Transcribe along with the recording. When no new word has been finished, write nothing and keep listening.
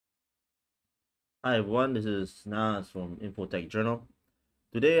Hi everyone, this is Nas from Info.Tech.Journal.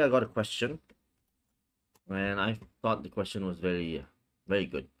 Today I got a question and I thought the question was very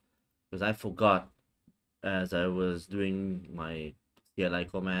good because I forgot as I was doing my CLI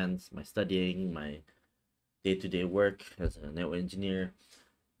commands, my studying, my day-to-day work as a network engineer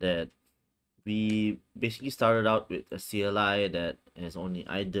that we basically started out with a CLI that is only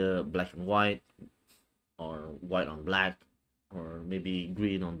either black and white or white on black or maybe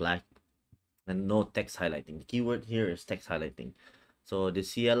green on black and no text highlighting. The keyword here is text highlighting. So the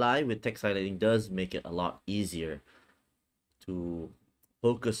CLI with text highlighting does make it a lot easier to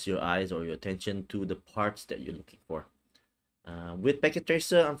focus your eyes or your attention to the parts that you're looking for. With Packet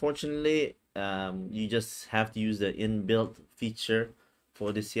Tracer, unfortunately, you just have to use the inbuilt feature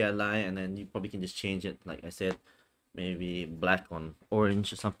for the CLI, and then you probably can just change it, like I said, maybe black on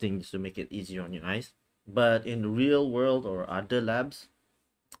orange or something, just to make it easier on your eyes. But in the real world or other labs,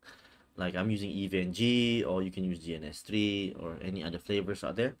 like I'm using EVNG, or you can use GNS3 or any other flavors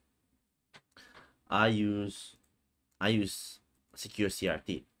out there. I use Secure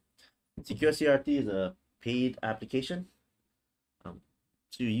CRT. Secure CRT is a paid application.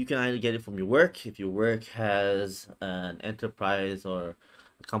 So you can either get it from your work if your work has an enterprise or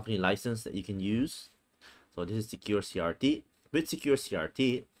a company license that you can use. So this is Secure CRT. With Secure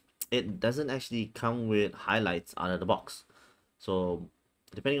CRT, it doesn't actually come with highlights out of the box. So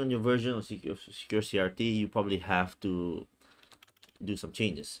depending on your version of Secure CRT, you probably have to do some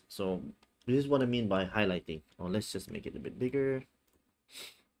changes. So this is what I mean by highlighting. Well, let's just make it a bit bigger.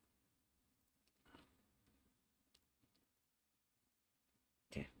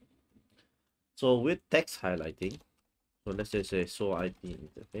 Okay. So with text highlighting, so let's just say show IP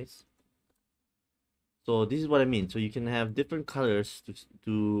interface. So this is what I mean. So you can have different colors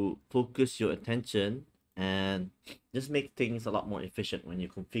to focus your attention and just make things a lot more efficient when you're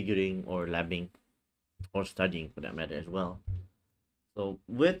configuring or labbing or studying for that matter as well. So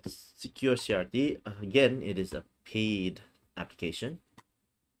with Secure CRT, again, it is a paid application.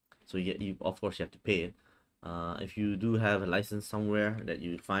 So you of course you have to pay it. If you do have a license somewhere that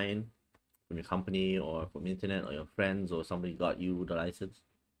you find from your company or from internet or your friends or somebody got you the license,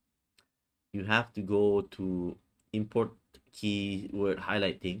 you have to go to import keyword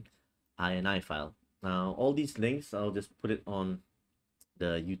highlighting INI file. Now all these links I'll just put it on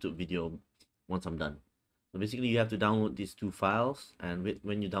the YouTube video once I'm done. So basically you have to download these two files, and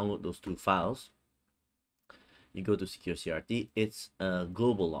when you download those two files, you go to Secure CRT. It's a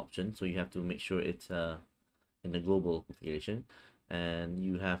global option, so you have to make sure it's in the global configuration, and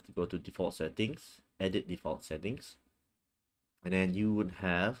you have to go to default settings, edit default settings, and then you would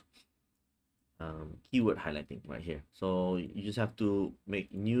have keyword highlighting right here. So you just have to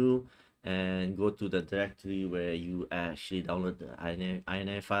make new and go to the directory where you actually download the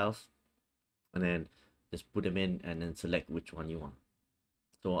INI files, and then just put them in and then select which one you want.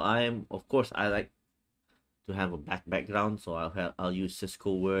 So of course I like to have a black background, so I'll use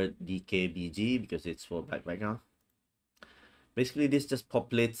Cisco Word DKBG because it's for black background. Basically this just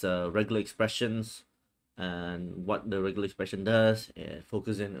populates regular expressions, and what the regular expression does, it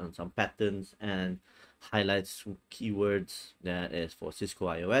focuses on some patterns and highlights keywords that is for Cisco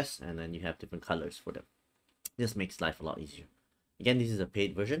iOS, and then you have different colors for them. This makes life a lot easier. Again, this is a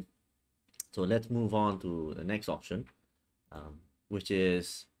paid version. So let's move on to the next option, which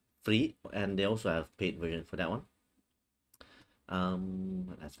is free, and they also have paid version for that one.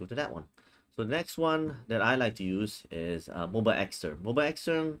 Let's go to that one. So the next one that I like to use is Mobile Xterm. Mobile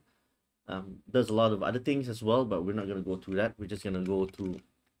Xterm does a lot of other things as well, but we're not going to go through that. We're just going to go to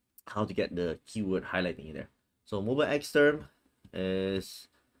how to get the keyword highlighting in there. So Mobile Xterm is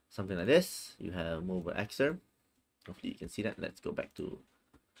something like this. You have Mobile Xterm. Hopefully you can see that. Let's go back to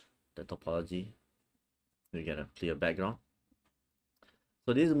the topology. We get a clear background.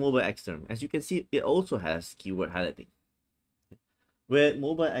 So this is Mobile Xterm. As you can see, it also has keyword highlighting. With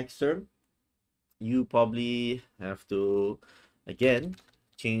Mobile Xterm, you probably have to, again,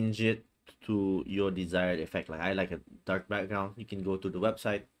 change it to your desired effect. Like I like a dark background. You can go to the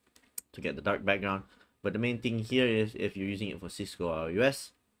website to get the dark background. But the main thing here is if you're using it for Cisco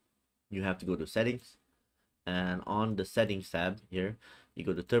iOS, you have to go to settings. And on the settings tab here, you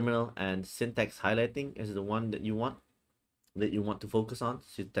go to terminal, and syntax highlighting is the one that you want to focus on,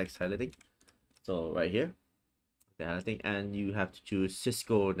 syntax highlighting. So right here, the highlighting, and you have to choose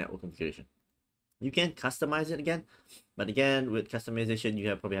Cisco network configuration. You can customize it again, but again, with customization,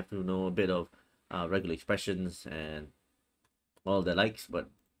 you probably have to know a bit of regular expressions and all the likes. But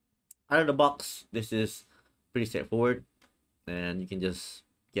out of the box, this is pretty straightforward, and you can just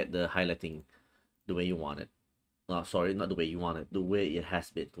get the highlighting the way you want it. sorry, not the way you want it, the way it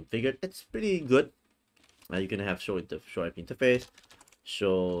has been configured. It's pretty good. You can have show IP interface,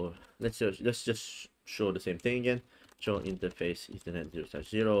 show, let's just show the same thing again. Show interface Ethernet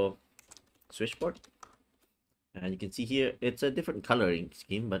 0/0 switchboard, and you can see here it's a different coloring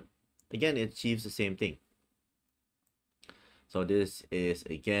scheme, but again it achieves the same thing. So this is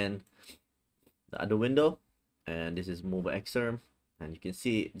again the other window, and this is mobile Xterm, and you can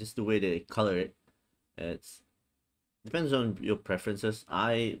see just the way they color it. It's depends on your preferences.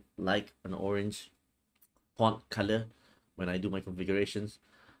 I like an orange font color when I do my configurations.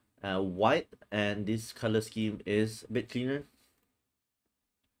 White and this color scheme is a bit cleaner.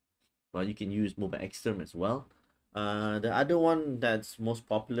 Well, you can use mobile Xterm as well. The other one that's most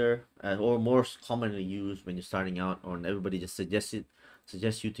popular or most commonly used when you're starting out, or everybody just suggests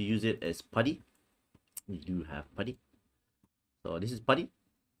you to use it, is PuTTY. We do have PuTTY. So this is PuTTY.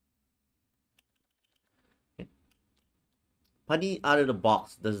 Okay. PuTTY out of the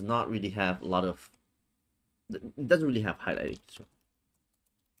box does not really have a lot of, it doesn't really have highlighting.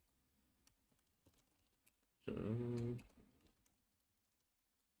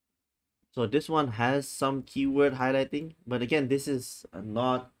 So this one has some keyword highlighting, but again, this is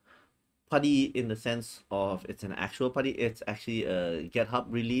not PuTTY in the sense of it's an actual PuTTY. It's actually a GitHub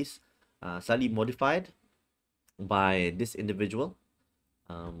release, slightly modified by this individual,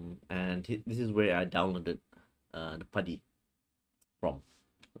 and this is where I downloaded the PuTTY from.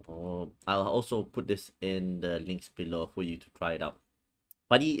 I'll also put this in the links below for you to try it out.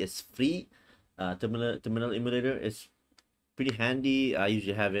 PuTTY is free. Terminal emulator is pretty handy. I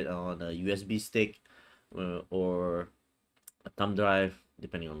usually have it on a USB stick or a thumb drive,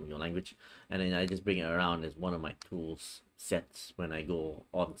 depending on your language, and then I just bring it around as one of my tools sets when I go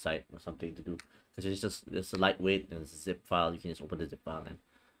on site or something to do, because it's a lightweight and it's a zip file. You can just open the zip file and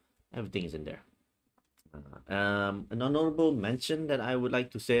everything is in there. An honorable mention that I would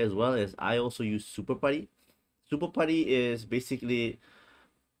like to say as well is I also use Super PuTTY. Super PuTTY is basically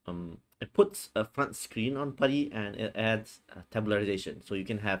it puts a front screen on PuTTY and it adds tabularization, so you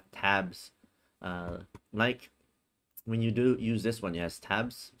can have tabs. Like when you do use this one, it has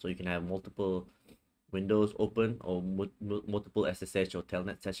tabs, so you can have multiple windows open or multiple SSH or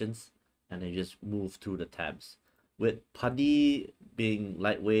telnet sessions, and then you just move through the tabs. With PuTTY being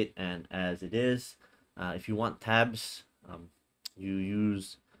lightweight and as it is, if you want tabs, you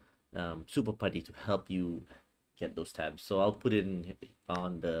use Super PuTTY to help you get those tabs. So I'll put it in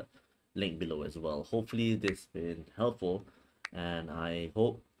on the link below as well. Hopefully this has been helpful, and I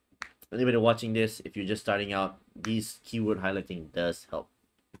hope anybody watching this, if you're just starting out, these keyword highlighting does help.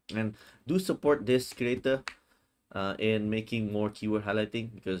 And do support this creator in making more keyword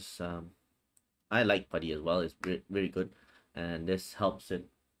highlighting, because I like PuTTY as well. It's very good, and this helps it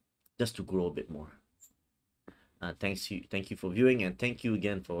just to grow a bit more. Thank you for viewing, and thank you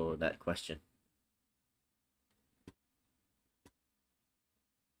again for that question.